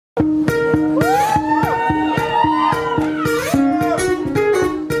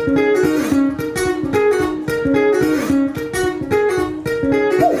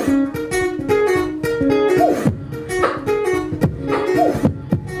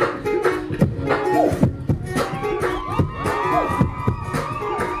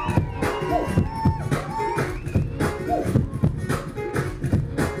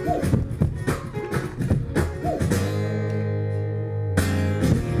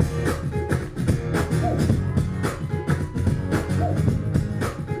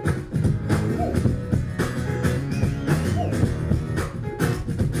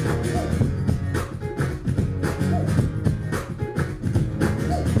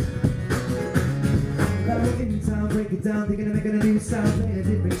Thinking of making a new sound, playing a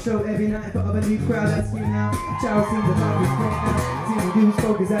different show every night, but of a new crowd. That's you now. Charles seems to love is great now. See the dudes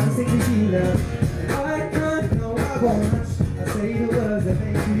focus out and sing the healer. I can't know I won't rush. I say the words that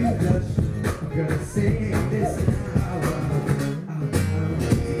make you blush. I'm gonna sing this now.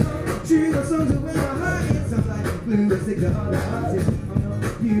 True, the songs are where my heart is. I'm like a blue, I stick to all the artists. I'm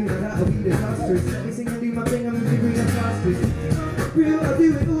not you, now that'll be disastrous. Let me sing and do my thing, I'm moving green and fastest. Real, I do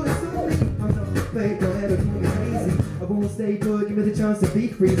it all, it's only. I'm not fake, don't ever call me crazy. I won't stay put, give me the chance to be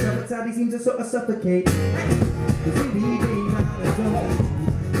free. Sometimes seems to sort of suffocate. Cause you need me, man, I don't need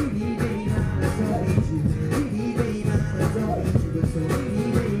you. You need me, man, I don't need you. You need me, man, I don't need you. But so you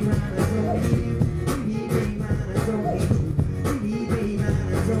need me, man, I don't need you. You need me, man, I don't need you. You need me, man,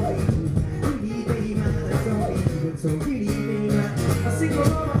 I don't need you. You need me, man, I don't need you. But so you need me, man. I sing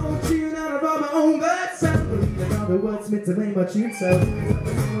around my own tune and I write my own verse. I believe in all the wordsmith to make my tune so.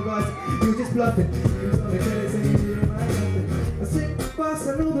 You're just bluffing. You're on the credits and you didn't write nothing. I sing fast, I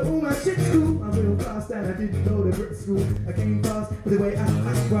know that all my shit's cool. I'm real fast and I didn't go to Brit school. I came fast with the way I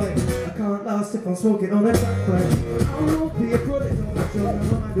act right. I can't last if I'm smoking on a track right. I won't be a product on my show. My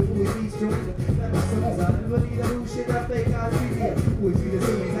mind will always be stronger. Like my songs, I never believe that bullshit that fake guys do here. Always be the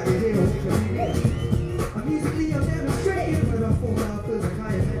same that you hear on Wikipedia. I'm musically, I'm demonstrating. When I fall out, feels like I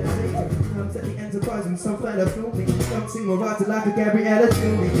am meditating. I'm setting the enterprise and some fella film me. Don't sing or write it like a Gabriella to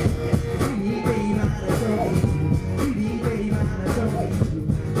me. You need me, man, I don't need you. You need me, man, I don't need you.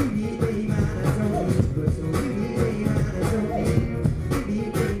 You need me, man, I don't need you. But so you need me, man, I don't need you. You need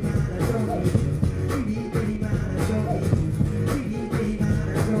me, man, I don't need you. You need me, man, I don't need you. You need me, man,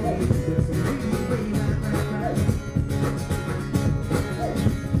 I don't need you. But so you need me, man, I don't need you.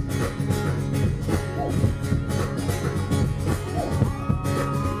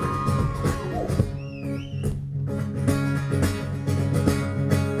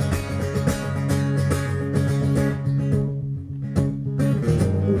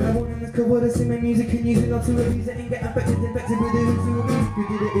 What I sing my music and use it not to abuse it and get affected, infected with the who's who music. Who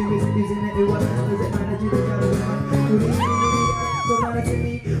did it, who is it, using it, who what does it manage it, how does it manage? Who did it, don't matter to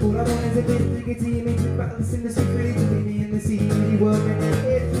me. All I want is a bit of dignity, make me back this industry free to be me in the sea, really working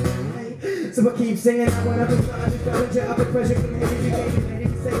it. So I keep singing, I want to start, I just got to jet up the pressure, couldn't hear you, you made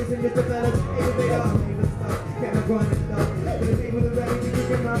it, say it's in just a fellas, everybody else, maybe start, get my grind and stuff. But the people are ready to kick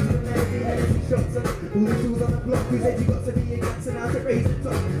them round to the melody, energy shots up. All the tools on the block, who said you got to be a gangster now to raise the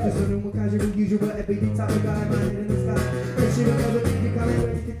top. Just a normal, casual, usual, everyday type of guy, my head in the sky. But you don't know the thing, you're coming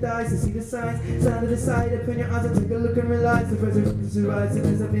ready to die. So see the signs, sound of the side, open your eyes and take a look and realize the present to rise,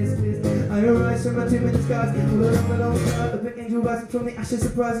 sickness of misfits. I arise from my 2 minute skies, all along the long side. Open angel rising from the ashes,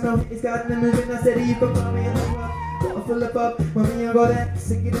 surprise, no hit is guiding and moving. I steady, you can find me in the world. Bottle full of up, mommy I got it,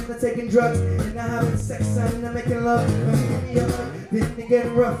 singing and taking drugs, and I having sex and I'm making love. Mommy give me a hug, then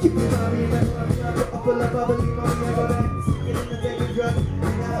getting rough. You can find me in the world. Bottle full of bubbly, mommy I got it, singing and taking drugs, and I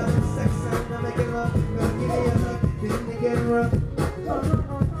having sex and I'm making love. Mommy give me a hug, then getting rough.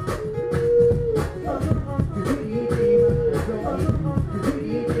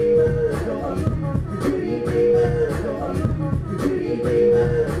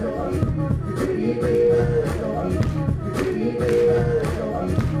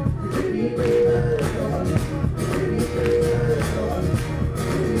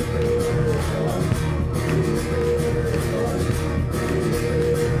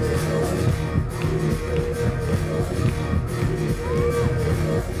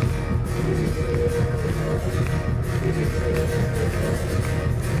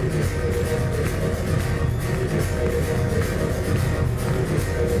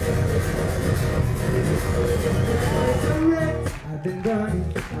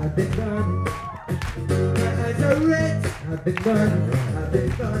 I've been running. My eyes are red. I've been running. I've been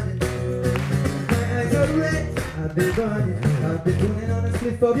running. My eyes are red. I've been running. I've been running on a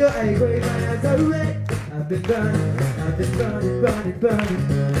cliff of your A-grade. My eyes are red. I've been running. I've been running, running,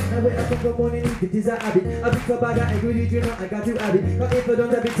 running. Now where I come from morning, it is a habit. I think so bad, I agree with you, know I got to have it. But if I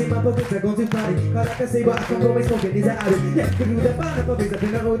don't have it in my pockets, I go to party. Cause like I say, but I come from my smoking, is a habit. Yeah, could do the bar, but it's up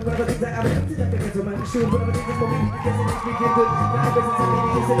in the road, but things I have it. I'm just like so man, sure, but I'm just smoking, because it makes me feel good. Now I guess it's something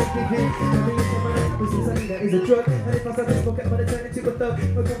that makes me feel. Nothing is from my life, this is something that is a drug. And if I start to smoke, I'm gonna turn into a thug.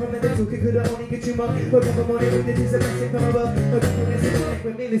 But come from the little kid, could only get you more. But come from morning, with it is a blessing from above. But come from music, connect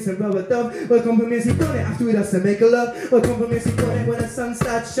with me, listen, rubber dub. But come from music, connect after with us to make a love. But come from music, connect when the sun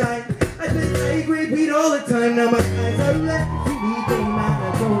starts shine. I think I agree with all the time. Now my eyes are red. You need me, man,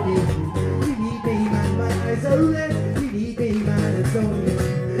 I don't need you. You need me, man, my eyes are red. You need me, man, I don't need you.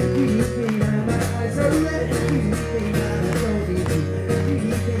 You need me, man, my eyes are red. You need me, man, I don't need you. You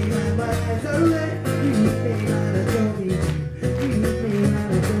need me, man, my eyes are red. You need me, man, I don't need you. You need me,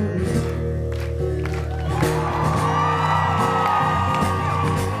 man, I don't need you.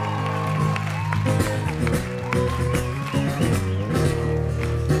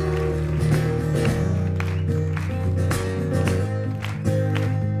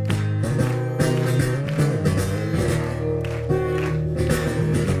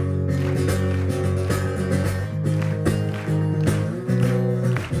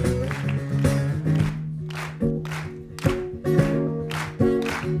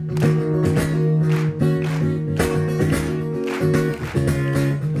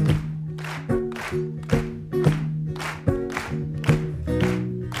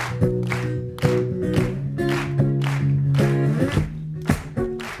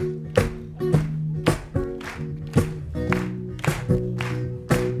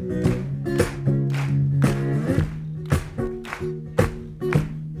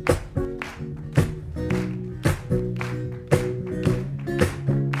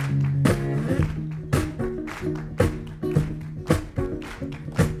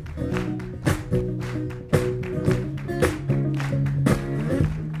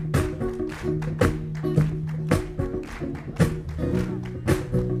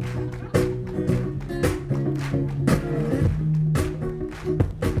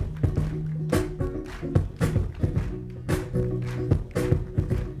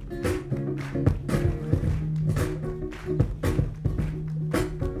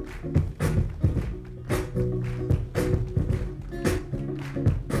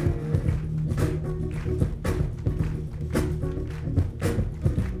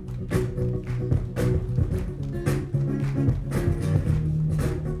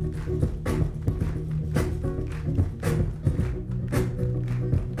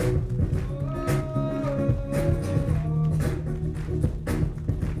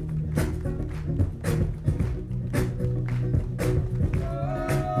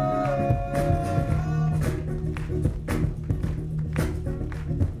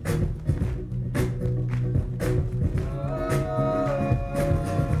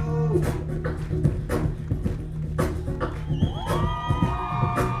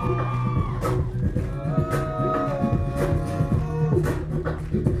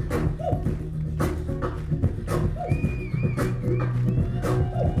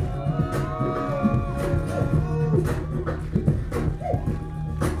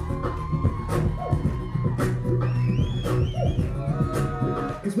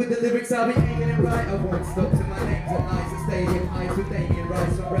 With the lyrics I'll be aiming it right. I won't stop till my name's on ice. A stadium heights with Damien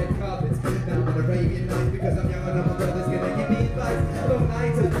Rice on red carpets. Now I'm on Arabian Nights because I'm young and my brother's gonna give me advice. Long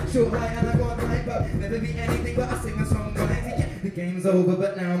night, short height and I got night, but never be anything but I sing a song right. Yeah, the game's over,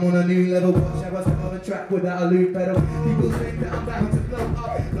 but now I'm on a new level. Watch how I step on a track without a loop pedal. People think that I'm bound to blow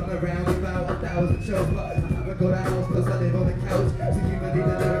up. Not around about 1,000 shows, but I haven't got a house plus I live on the couch. So you believe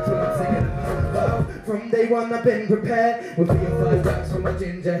the lyrics when I'm singing about. From day one I've been prepared with 3 or 5 racks from my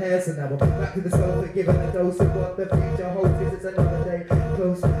ginger hair. So now I'm back to the start of giving a dose of what the future holds. This is another day.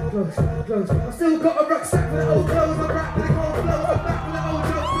 Close, close, close. I've still got a rucksack for the old clothes. I'm back for the cold flows. I'm back for the old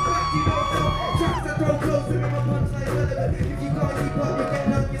jokes. I'm back, you don't know. Tracks that throw close to me, my punchline relevant. If you can't keep up, you're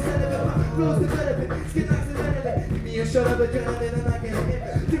getting up, you're celibate. My flow's developing, skin accidentally. Give me a shot of adrenaline and I get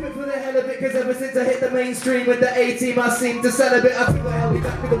it. Do it for the hell of it, cause ever since I hit the mainstream with the A-team, I seem to celebrate. I think I'll be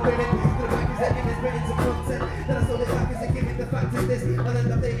back with the women. To the back is the image, written to content. Then I sold it back as a gimmick, the fact is this. I'll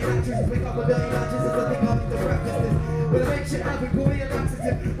end up dating actresses, pick up a dirty matches, as I think I'll need to practice this. When I make shit happen, call me a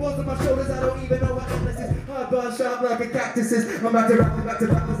laxative. Walls on my shoulders, I don't even know what endless is. Hard bar, sharp like a cactus is. I'm back to back to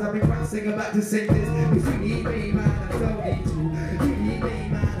back, cause I've been practicing, I'm back to sing this. Cause you need me, man, I don't need you. You need me,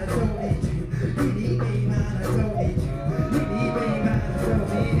 man, I don't need you. You need me, man, I don't need you. You need me, man, I don't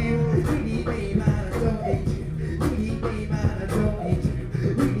need you. You need me, man, I don't need you. You need me, man, I don't need you.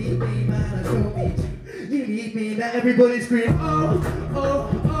 You need me, man, I don't need you. You need me, let everybody scream, oh, oh,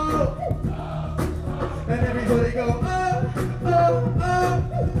 oh. And everybody go, oh, oh,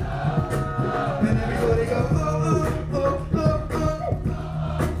 oh.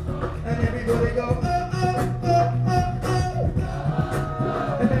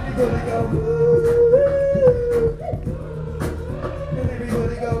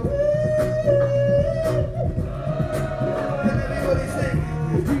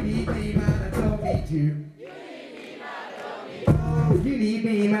 you. You need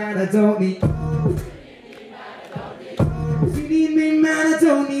me, man, I don't need. You need me, man, I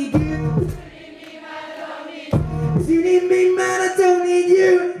don't need you. You need me, man, I don't need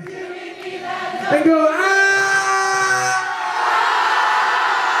you. And go, ah!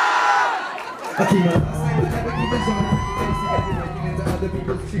 I keep my last name, I never keep it on. Other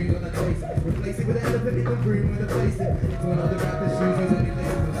people's shoes on a chase. Replace it with an elephant in the room with a place it. For another rapper's shoes, there's only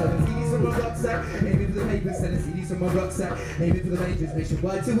laces. Selling CDs from my rucksack, aiming for the papers. Selling CDs from my rucksack, aiming for the majors.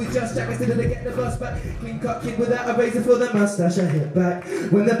 Nationwide till we just jack instead of to get the bus back. Clean cut kid without a razor for the mustache. I hit back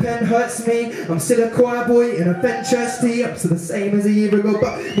when the pen hurts me. I'm still a choir boy in a Fenchurch tee. I'm still the same as a year ago,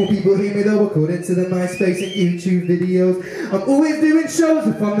 but more people hear me though according to the MySpace and YouTube videos. I'm always doing shows.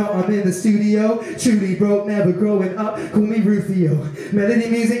 If I'm not, I'm in the studio. Truly broke, never growing up. Call me Rufio. Melody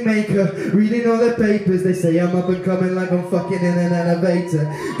music maker, reading all the papers. They say I'm up and coming like I'm fucking in an elevator.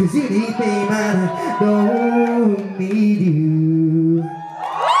 Cause you need me, man, I don't need you.